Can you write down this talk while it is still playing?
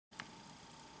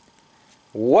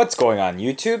What's going on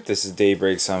YouTube? This is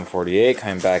Daybreak748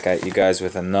 coming back at you guys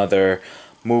with another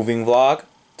moving vlog.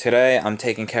 Today I'm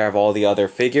taking care of all the other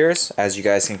figures, as you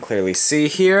guys can clearly see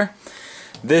here.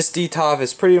 This DTOF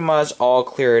is pretty much all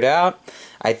cleared out.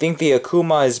 I think the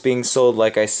Akuma is being sold,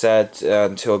 like I said,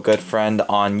 to a good friend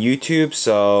on YouTube,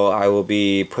 so I will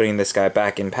be putting this guy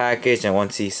back in package, and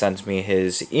once he sends me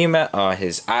his email,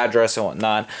 his address and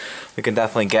whatnot, we can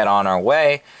definitely get on our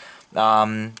way.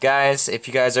 Guys, if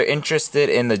you guys are interested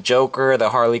in the Joker,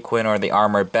 the Harley Quinn, or the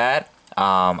Armored Bat,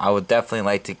 I would definitely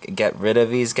like to get rid of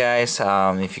these guys.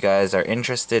 If you guys are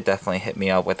interested, definitely hit me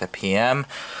up with a PM.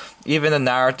 Even the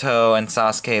Naruto and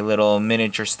Sasuke little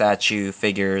miniature statue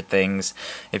figure things,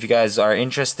 if you guys are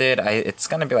interested, it's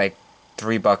gonna be like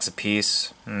 $3 a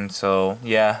piece. So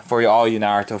yeah, for all you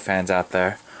Naruto fans out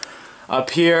there. Up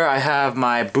here I have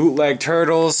my bootleg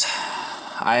turtles.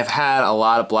 I've had a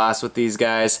lot of blasts with these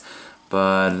guys,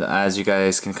 but as you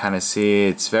guys can kind of see,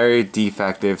 it's very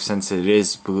defective since it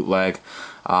is bootleg.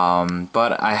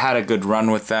 But I had a good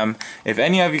run with them. If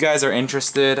any of you guys are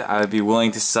interested, I would be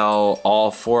willing to sell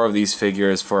all 4 of these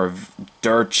figures for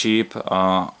dirt cheap.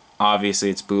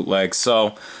 Obviously it's bootleg,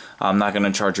 so I'm not going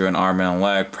to charge you an arm and a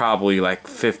leg, probably like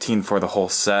 15 for the whole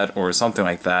set or something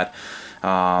like that.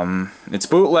 It's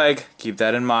bootleg, keep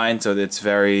that in mind, so it's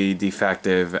very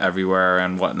defective everywhere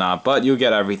and whatnot, but you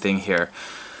get everything here.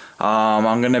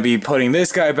 I'm gonna be putting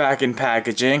this guy back in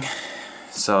packaging,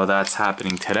 so that's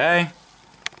happening today.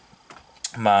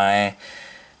 My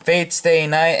Fate Stay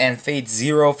Night and Fate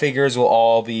Zero figures will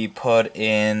all be put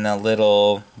in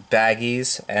little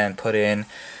baggies and put in,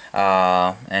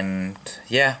 and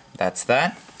yeah, that's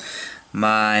that.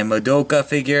 My Madoka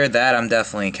figure, that I'm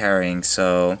definitely carrying,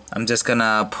 so I'm just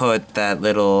gonna put that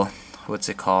little, what's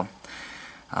it called?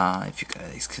 If you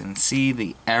guys can see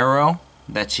the arrow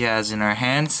that she has in her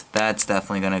hands, that's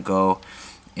definitely gonna go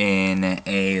in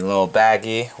a little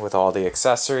baggie with all the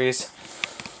accessories.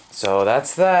 So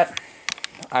that's that.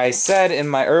 I said in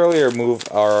my earlier move,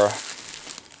 or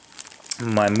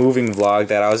my moving vlog,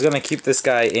 that I was gonna keep this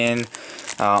guy in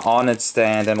on its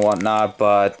stand and whatnot,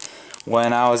 but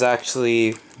when I was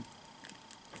actually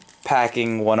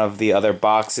packing one of the other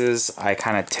boxes, I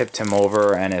kind of tipped him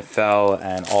over and it fell,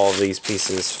 and all of these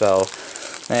pieces fell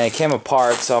and it came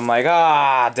apart, so I'm like,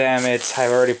 ah, damn it,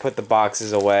 I've already put the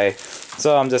boxes away.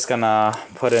 So I'm just gonna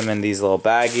put him in these little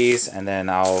baggies and then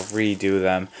I'll redo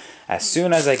them as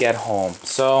soon as I get home.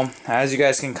 So as you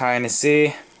guys can kind of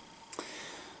see,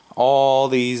 all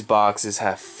these boxes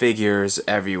have figures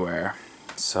everywhere.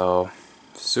 So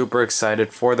super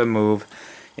excited for the move.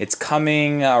 It's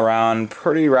coming around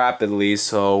pretty rapidly,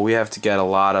 so we have to get a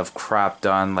lot of crap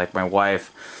done. Like my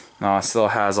wife still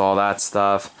has all that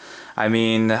stuff. I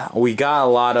mean, we got a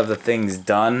lot of the things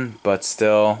done, but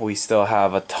still, we still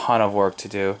have a ton of work to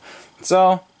do.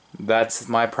 So that's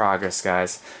my progress,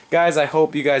 guys. Guys, I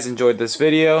hope you guys enjoyed this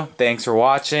video. Thanks for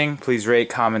watching. Please rate,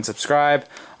 comment, subscribe.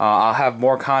 I'll have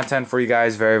more content for you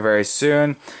guys very, very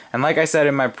soon. And like I said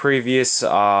in my previous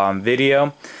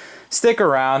video, stick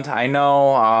around. I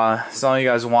know some of you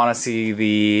guys want to see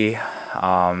the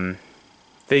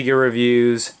figure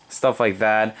reviews, stuff like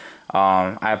that.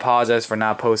 I apologize for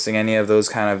not posting any of those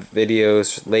kind of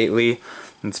videos lately.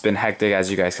 It's been hectic, as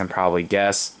you guys can probably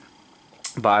guess.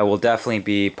 But I will definitely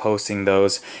be posting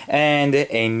those, and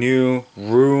a new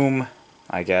room,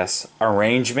 I guess,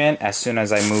 arrangement as soon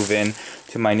as I move in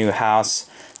to my new house.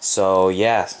 So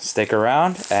yeah, stick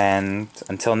around, and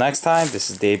until next time, this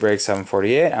is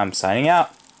Daybreak748. I'm signing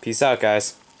out. Peace out,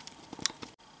 guys.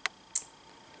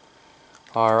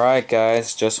 Alright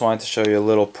guys, just wanted to show you a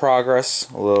little progress,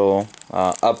 a little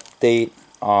update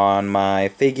on my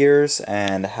figures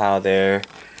and how they're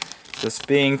just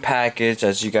being packaged.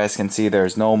 As you guys can see,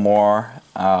 there's no more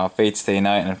Fate Stay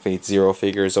Night and Fate Zero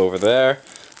figures over there.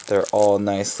 They're all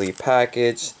nicely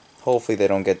packaged. Hopefully they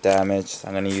don't get damaged.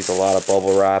 I'm going to use a lot of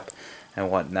bubble wrap and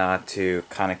whatnot to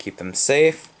kind of keep them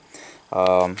safe.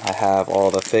 I have all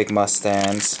the Figma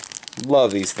stands.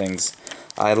 Love these things.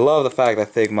 I love the fact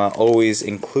that Figma always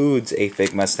includes a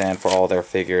Figma stand for all their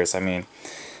figures. I mean,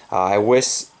 I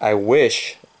wish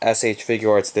SH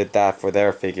Figuarts did that for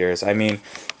their figures. I mean,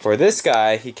 for this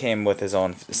guy, he came with his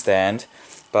own stand,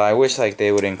 but I wish like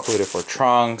they would include it for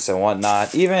Trunks and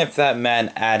whatnot, even if that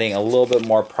meant adding a little bit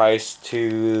more price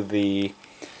to the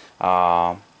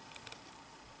I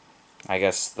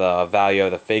guess the value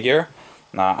of the figure.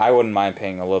 I wouldn't mind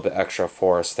paying a little bit extra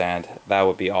for a stand. That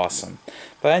would be awesome.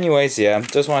 But anyways, yeah,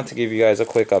 just wanted to give you guys a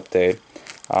quick update.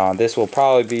 This will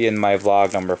probably be in my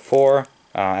vlog number 4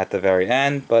 at the very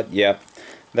end, but yep,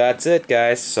 that's it,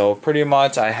 guys. So pretty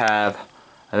much I have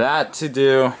that to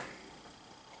do,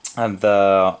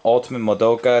 the Ultimate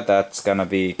Madoka that's gonna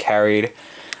be carried.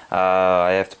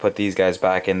 I have to put these guys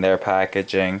back in their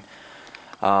packaging.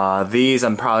 These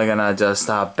I'm probably gonna just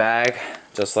bag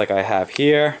just like I have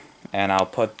here, and I'll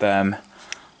put them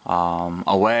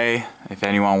away. If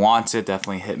anyone wants it,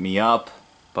 definitely hit me up.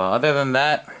 But other than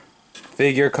that,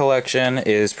 figure collection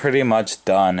is pretty much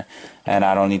done, and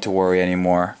I don't need to worry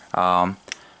anymore.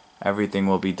 Everything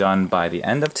will be done by the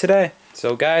end of today.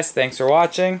 So guys, thanks for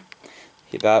watching.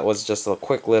 That was just a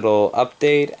quick little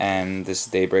update, and this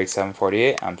is Daybreak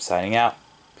 748. I'm signing out.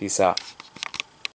 Peace out.